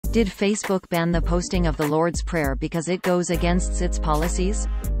Did Facebook ban the posting of the Lord's Prayer because it goes against its policies?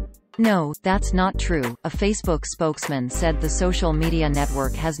 No, that's not true. A Facebook spokesman said the social media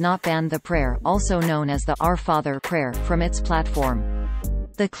network has not banned the prayer, also known as the Our Father prayer, from its platform.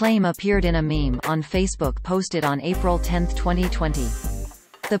 The claim appeared in a meme on Facebook posted on April 10, 2020.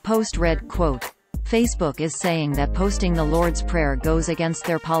 The post read, quote, "Facebook is saying that posting the Lord's Prayer goes against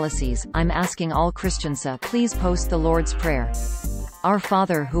their policies. I'm asking all Christians to please post the Lord's Prayer. Our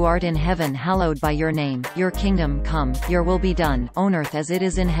Father who art in heaven, hallowed by your name, your kingdom come, your will be done, on earth as it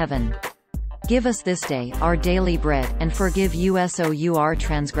is in heaven. Give us this day our daily bread, and forgive us our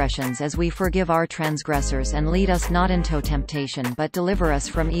transgressions as we forgive our transgressors, and lead us not into temptation but deliver us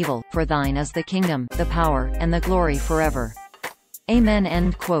from evil, for thine is the kingdom, the power, and the glory forever. Amen."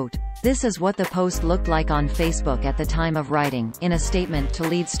 End quote. This is what the post looked like on Facebook at the time of writing. In a statement to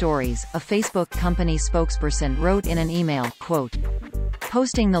Lead Stories, a Facebook company spokesperson wrote in an email, quote,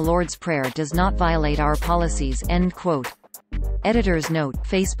 "Posting the Lord's Prayer does not violate our policies." End quote. Editor's note: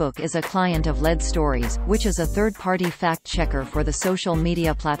 Facebook is a client of Lead Stories, which is a third-party fact-checker for the social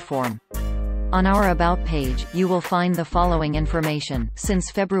media platform. On our About page, you will find the following information.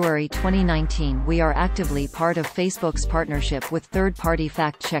 Since February 2019, we are actively part of Facebook's partnership with third-party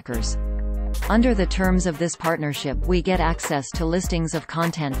fact-checkers. Under the terms of this partnership, we get access to listings of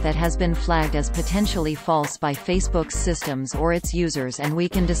content that has been flagged as potentially false by Facebook's systems or its users, and we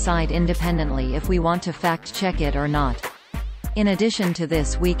can decide independently if we want to fact-check it or not. In addition to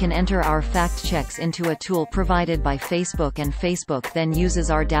this, we can enter our fact checks into a tool provided by Facebook, and Facebook then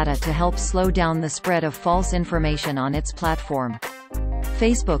uses our data to help slow down the spread of false information on its platform.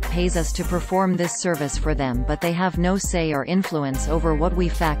 Facebook pays us to perform this service for them, but they have no say or influence over what we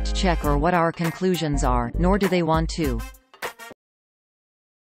fact check or what our conclusions are, nor do they want to.